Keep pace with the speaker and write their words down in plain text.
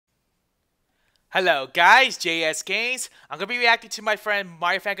Hello guys, JSGames. I'm gonna be reacting to my friend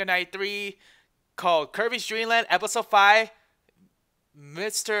Mario Fango 93 called Kirby's Dream Land Episode 5,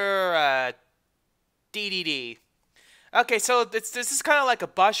 Mr. DDD. Okay, so this is kind of like a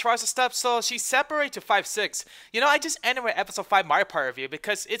boss rush stuff. So she's separated to 5-6. You know, I just ended with Episode 5 Mario Party review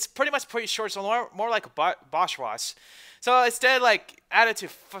because it's pretty short, so more like a boss rush. So instead, like added to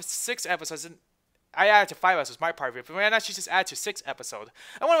 6 episodes. And I added to 5 episodes, my part of it, but right now she just added to 6 episodes.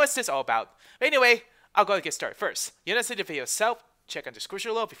 I wonder what's this all about. But anyway, I'll go and get started first. You want to see the video itself? Check on the description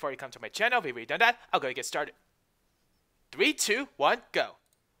below before you come to my channel. If you've already done that, I'll go and get started. 3, 2, 1, go.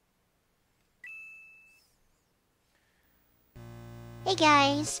 Hey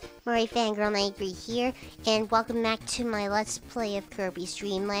guys, Mario Fangirl 93 here, and welcome back to my Let's Play of Kirby's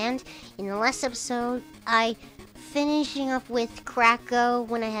Dream Land. In the last episode, I finishing up with Kracko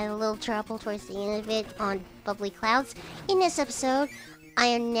when I had a little trouble towards the end of it on Bubbly Clouds. In this episode, I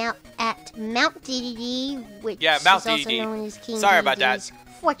am now at Mt.Dedede, which is also known as King Dedede's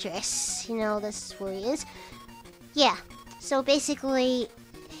fortress. You know, this is where he is. Yeah, so basically,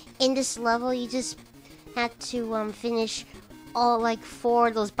 in this level, you just had to finish all like 4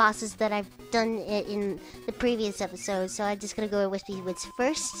 of those bosses that I've done in the previous episode. So I'm just gonna go with Wispy Woods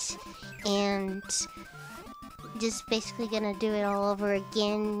first, and just basically gonna do it all over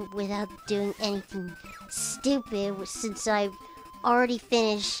again without doing anything stupid, since I've already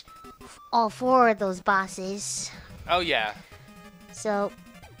finished all 4 of those bosses. Oh yeah. So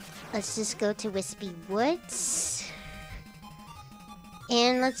let's just go to Wispy Woods,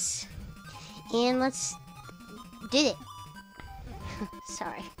 and let's do it.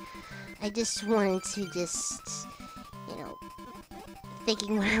 Sorry, I just wanted to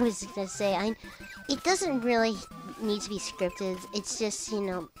thinking what I was gonna say. It doesn't really need to be scripted. It's just,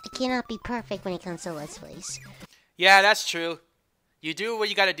 it cannot be perfect when it comes to Let's Plays. Yeah, that's true. You do what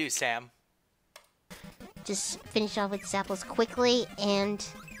you gotta do, Sam. Just finish off with Zappos quickly, and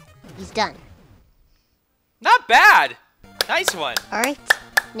he's done. Not bad! Nice one! Alright,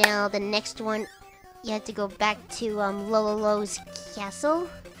 now the next one, you have to go back to Lolo's castle,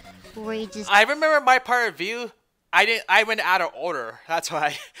 where you just... I remember my part of view. I went out of order. That's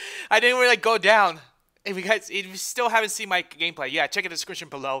why I didn't really go down. If you still haven't seen my gameplay, yeah, check in the description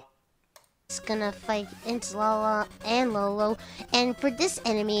below. It's gonna fight into Lala and Lolo, and for this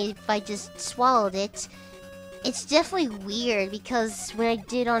enemy, if I just swallowed it, it's definitely weird because when I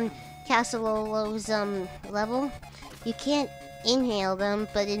did on Castle Lolo's level, you can't inhale them,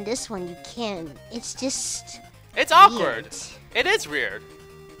 but in this one you can. It's just... It's awkward. It is weird.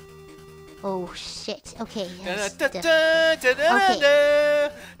 Oh shit. Okay.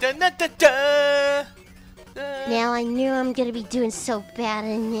 Now I knew I'm gonna be doing so bad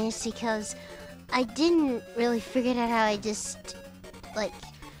in this because I didn't really figure out how I just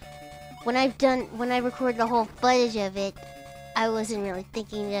when I recorded the whole footage of it, I wasn't really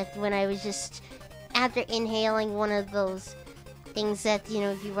thinking that when I was just after inhaling one of those things that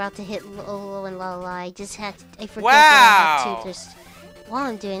you're about to hit Lolo and Lala, I forgot that I had to just while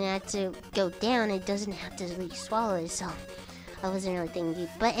I'm doing that to go down. It doesn't have to really swallow it, so I wasn't really thinking.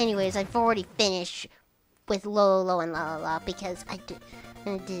 But anyways, I've already finished with Lolo and Lala because I'm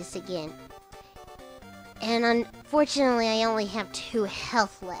gonna do this again. And unfortunately, I only have 2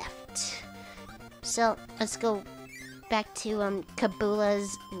 health left. So let's go back to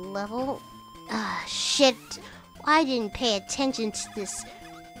Kabula's level. Ah, shit! I didn't pay attention to this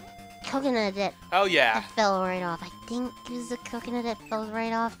coconut that fell right off. I think it was the coconut that fell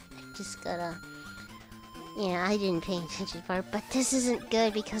right off. I just gotta... Yeah, I didn't pay attention for it, but this isn't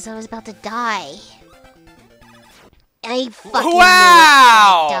good because I was about to die. I fucking knew it when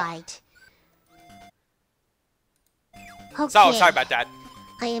I died. Okay. So, sorry about that.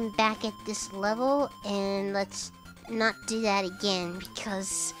 I am back at this level, and let's not do that again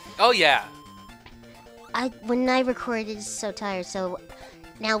because... Oh yeah. When I recorded, it's so tired, so...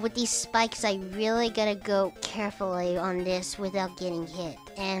 Now with these spikes, I really gotta go carefully on this without getting hit.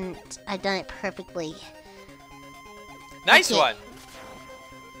 And I've done it perfectly. Nice one!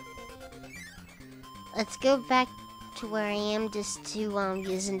 Let's go back to where I am just to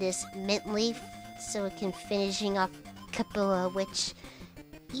using this mint leaf so it can finishing off Kabula, which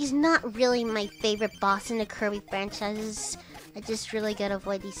he's not really my favorite boss in the Kirby franchises. I just really gotta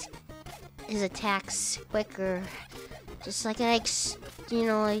avoid his attacks quicker. Just like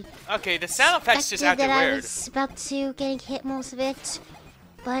okay, the sound effects just acted weird. I was about to getting hit most of it,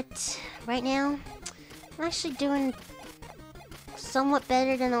 but right now I'm actually doing somewhat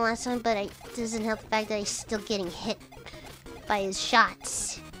better than the last one, but it doesn't help the fact that he's still getting hit by his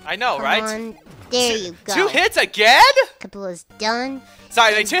shots. I know, right? Come on, there you go. 2 hits again? Kabula's done.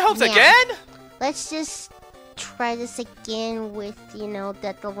 Sorry, like 2 hits again? let's just try this again with, you know,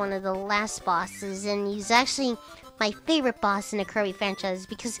 one of the last bosses, and he's actually my favorite boss in the Kirby franchise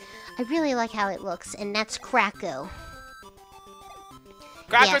because I really like how it looks, and that's Kracko.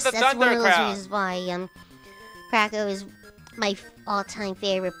 Cracker's yes, the that's one of those Thundercraft. reasons why Kracko is my all-time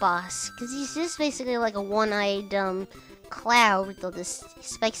favorite boss, because he's just basically like a one-eyed cloud with all the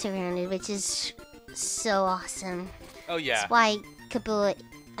spikes around it, which is so awesome. Oh yeah. That's why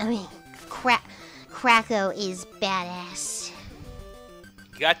Kracko is badass.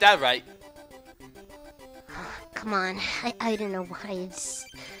 You got that right. Come on, I don't know why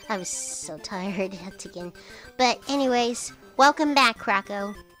I was so tired again. But anyways, welcome back,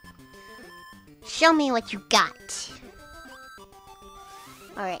 Kracko. Show me what you got.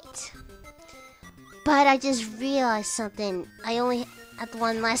 Alright. But I just realized something. I only had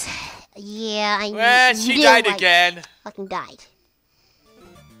one last... Yeah, I Well, she died again. Fucking died.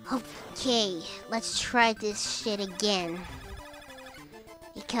 Okay, let's try this shit again.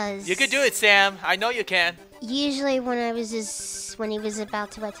 Because... You can do it, Sam. I know you can. Usually when he was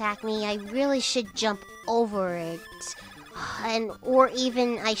about to attack me, I really should jump over it. Or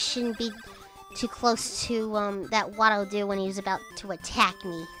even I shouldn't be too close to that Waddle Doo when he was about to attack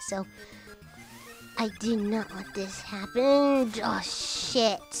me. So I did not let this happen. Oh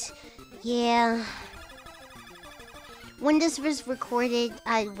shit. Yeah. When this was recorded,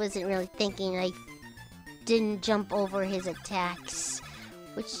 I wasn't really thinking. I didn't jump over his attacks,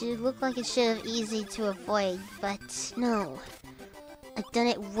 which it looked like it should have easy to avoid, but no. I've done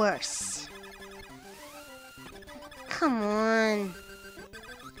it worse. Come on.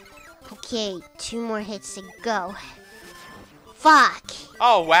 Okay, 2 more hits to go. Fuck!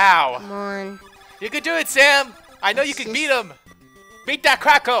 Oh, wow. Come on. You can do it, Sam. I know you can beat him. Beat that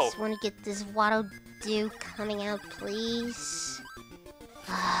Kracko. Just want to get this Waddle Doo coming out, please.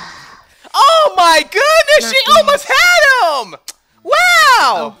 Oh my goodness, she almost had him!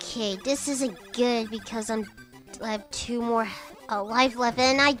 Wow! Okay, this isn't good because I have 2 more life left,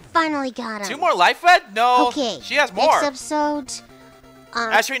 and I finally got him. 2 more life left? No. Okay. She has more. Next episode.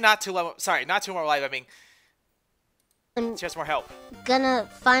 Actually, not 2 level. Sorry, not 2 more life. I mean, she has more help.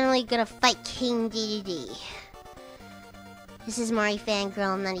 Finally gonna fight King Dedede. This is Mari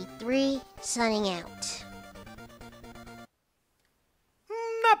Fangirl 93 signing out.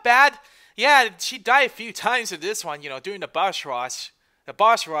 Not bad. Yeah, she died a few times in this one, you know, during the boss rush.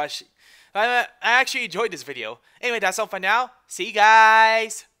 I actually enjoyed this video. Anyway, that's all for now. See you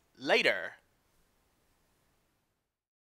guys later.